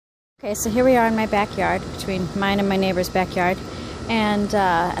Okay, so here we are in my backyard, between mine and my neighbor's backyard, and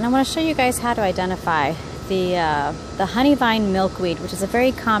I want to show you guys how to identify the honeyvine milkweed, which is a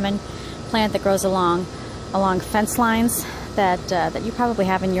very common plant that grows along fence lines that you probably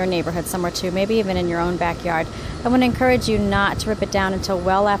have in your neighborhood somewhere too, maybe even in your own backyard. I want to encourage you not to rip it down until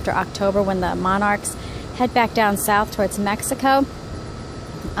well after October, when the monarchs head back down south towards Mexico.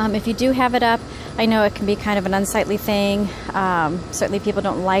 If you do have it up, I know it can be kind of an unsightly thing. Certainly people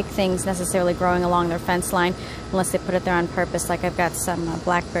don't like things necessarily growing along their fence line unless they put it there on purpose, like I've got some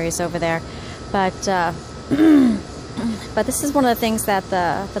blackberries over there. But but this is one of the things that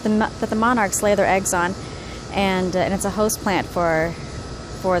the monarchs lay their eggs on, and it's a host plant for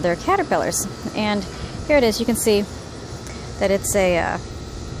their caterpillars. And here it is. You can see that it's a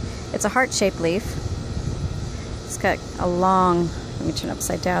heart-shaped leaf. It's got a long, let me turn it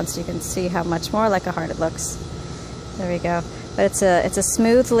upside down so you can see how much more like a heart it looks. There we go. But it's a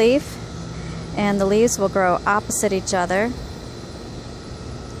smooth leaf, and the leaves will grow opposite each other.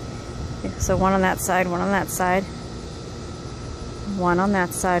 So one on that side, one on that side, one on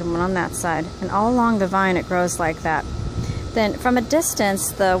that side, one on that side. And all along the vine it grows like that. Then from a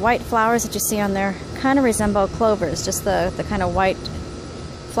distance, the white flowers that you see on there kind of resemble clovers, just the kind of white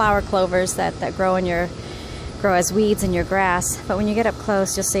flower clovers that grow as weeds in your grass. But when you get up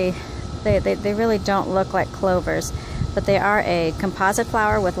close, you'll see they really don't look like clovers, but they are a composite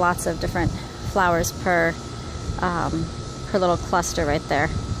flower with lots of different flowers per little cluster right there.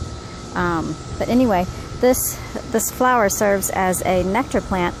 But anyway, this flower serves as a nectar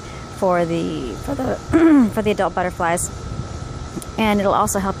plant for the adult butterflies, and it'll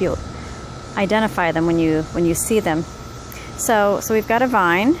also help you identify them when you see them. So we've got a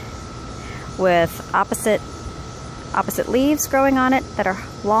vine with opposite leaves growing on it that are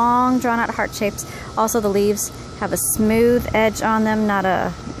long, drawn out heart shapes. Also, the leaves have a smooth edge on them, not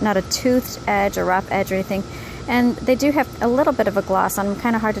a toothed edge or rough edge or anything. And they do have a little bit of a gloss on them,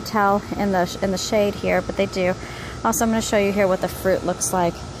 kind of hard to tell in the shade here, but they do. Also, I'm going to show you here what the fruit looks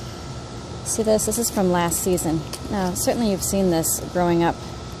like. See this? This is from last season. Now, certainly you've seen this growing up,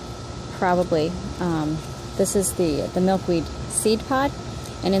 probably. This is the Milkweed Seed Pod,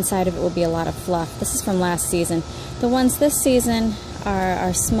 and inside of it will be a lot of fluff. This is from last season. The ones this season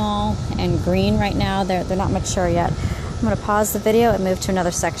are small and green right now. They're not mature yet. I'm going to pause the video and move to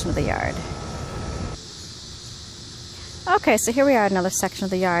another section of the yard. Okay, so here we are at another section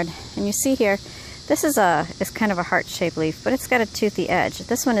of the yard, and you see here, this is kind of a heart-shaped leaf, but it's got a toothy edge.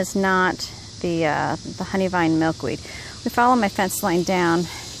 This one is not the honeyvine milkweed. We follow my fence line down,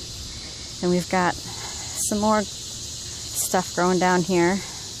 and we've got some more stuff growing down here.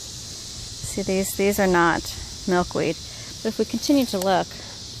 See, these are not milkweed, but if we continue to look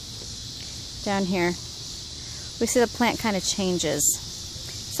down here, we see the plant kind of changes.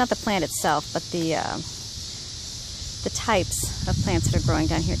 It's not the plant itself, but the types of plants that are growing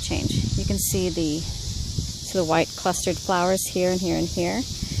down here change. You can see the white clustered flowers here and here and here,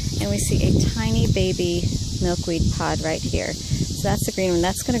 and we see a tiny baby milkweed pod right here. So that's the green one.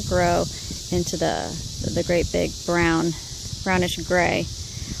 That's going to grow into the great big brownish gray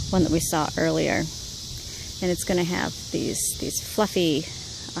one that we saw earlier, and it's going to have these fluffy,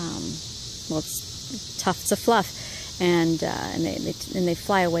 it's tufts of fluff, and they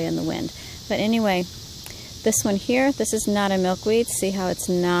fly away in the wind. But anyway, this one here, this is not a milkweed. See how it's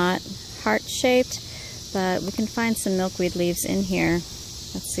not heart-shaped, but we can find some milkweed leaves in here.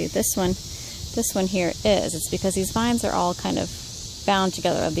 Let's see, this one here is. It's because these vines are all kind of bound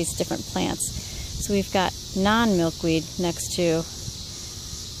together of these different plants. So we've got non-milkweed next to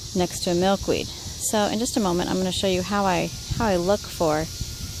a milkweed. So in just a moment, I'm going to show you how I look for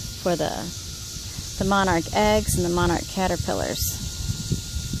the monarch eggs and the monarch caterpillars.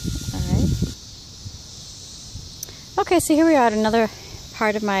 Okay, so here we are at another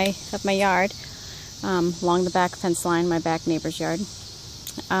part of my yard, along the back fence line, my back neighbor's yard.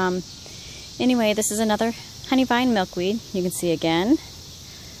 Anyway, this is another honeyvine milkweed. You can see again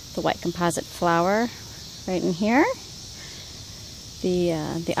the white composite flower right in here.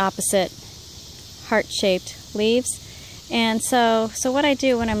 The opposite heart-shaped leaves. And so what I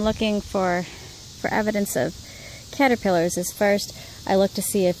do when I'm looking for evidence of caterpillars is first I look to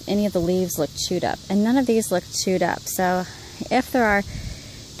see if any of the leaves look chewed up, and none of these look chewed up. So if there are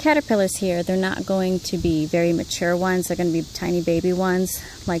caterpillars here, they're not going to be very mature ones. They're going to be tiny baby ones,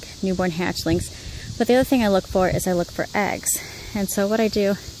 like newborn hatchlings. But the other thing I look for is I look for eggs. And so what I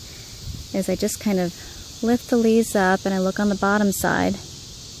do is I just kind of lift the leaves up and I look on the bottom side.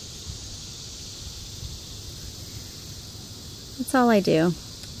 That's all I do.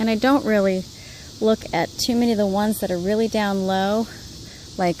 And I don't really look at too many of the ones that are really down low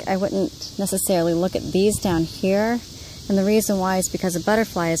Like, I wouldn't necessarily look at these down here. And the reason why is because a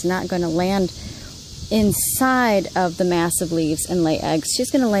butterfly is not going to land inside of the massive leaves and lay eggs.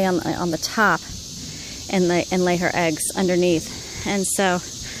 She's going to lay on the top and lay her eggs underneath. And so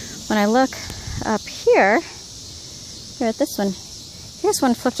when I look up here at this one, here's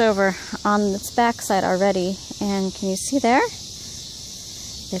one flipped over on its backside already. And can you see there?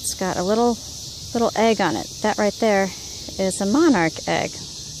 It's got a little egg on it. That right there is a monarch egg.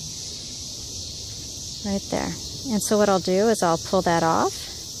 Right there. And so what I'll do is I'll pull that off,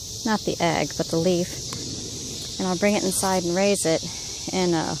 not the egg, but the leaf, and I'll bring it inside and raise it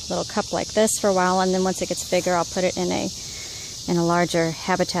in a little cup like this for a while, and then once it gets bigger, I'll put it in a larger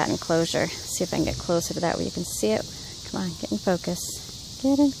habitat enclosure. See if I can get closer to that where you can see it. Come on, get in focus.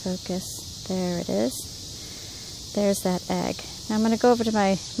 Get in focus. There it is. There's that egg. Now I'm going to go over to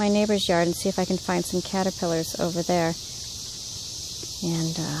my neighbor's yard and see if I can find some caterpillars over there,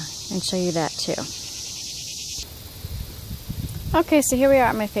 and show you that too. Okay, so here we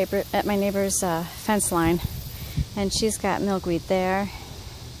are at my neighbor's fence line, and she's got milkweed there.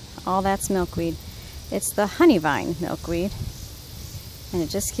 All that's milkweed. It's the honeyvine milkweed, and it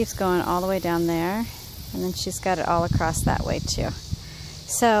just keeps going all the way down there, and then she's got it all across that way too.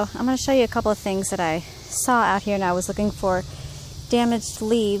 So I'm going to show you a couple of things that I saw out here, and I was looking for damaged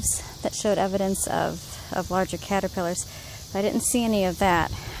leaves that showed evidence of larger caterpillars. But I didn't see any of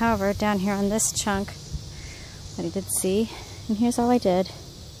that. However, down here on this chunk, what I did see, and here's all I did,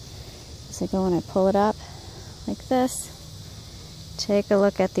 is I go and I pull it up like this, take a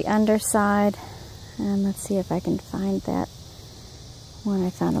look at the underside, and let's see if I can find that one I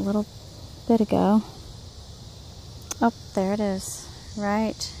found a little bit ago. Oh, there it is,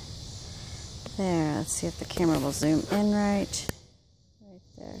 right there. Let's see if the camera will zoom in right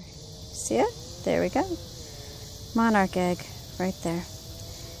there. See it? There we go. Monarch egg, right there.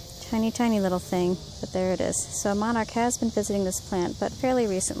 Tiny, tiny little thing, but there it is. So Monarch has been visiting this plant, but fairly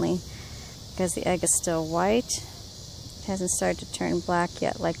recently, because the egg is still white. It hasn't started to turn black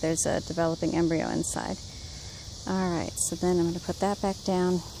yet, like there's a developing embryo inside. Alright, so then I'm going to put that back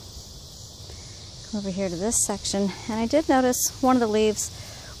down. Come over here to this section, and I did notice one of the leaves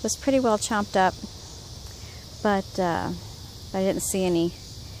was pretty well chomped up, but I didn't see any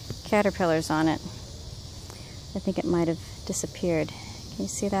caterpillars on it. I think it might have disappeared. Can you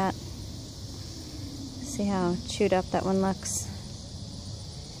see that? See how chewed up that one looks?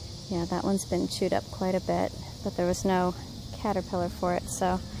 Yeah, that one's been chewed up quite a bit, but there was no caterpillar for it,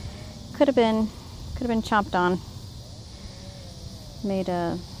 so could have been chomped on. Made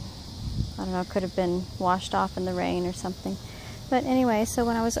a, I don't know, could have been washed off in the rain or something. But anyway, so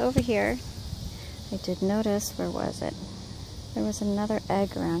when I was over here, I did notice, where was it? There was another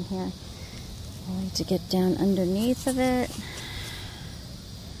egg around here. I need to get down underneath of it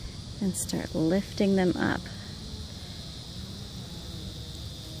and start lifting them up,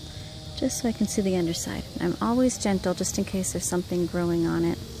 just so I can see the underside. I'm always gentle, just in case there's something growing on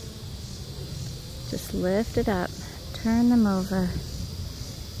it. Just lift it up, turn them over,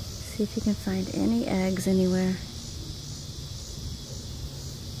 see if you can find any eggs anywhere.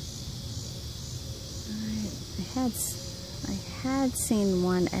 Alright, I had seen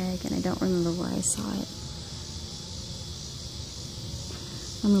one egg, and I don't remember where I saw it.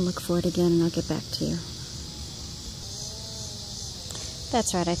 I'm going to look for it again, and I'll get back to you.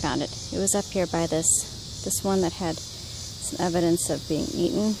 That's right, I found it. It was up here by this one that had some evidence of being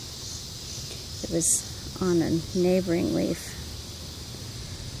eaten. It was on a neighboring leaf.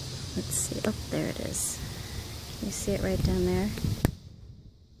 Let's see. Oh, there it is. Can you see it right down there?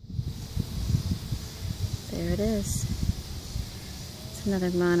 There it is. It's another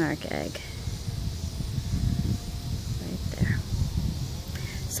monarch egg.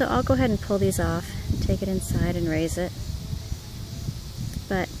 So I'll go ahead and pull these off, and take it inside and raise it.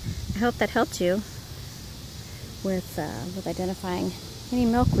 But I hope that helped you with identifying any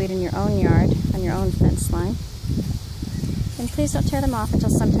milkweed in your own yard, on your own fence line. And please don't tear them off until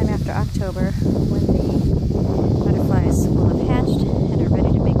sometime after October, when the butterflies will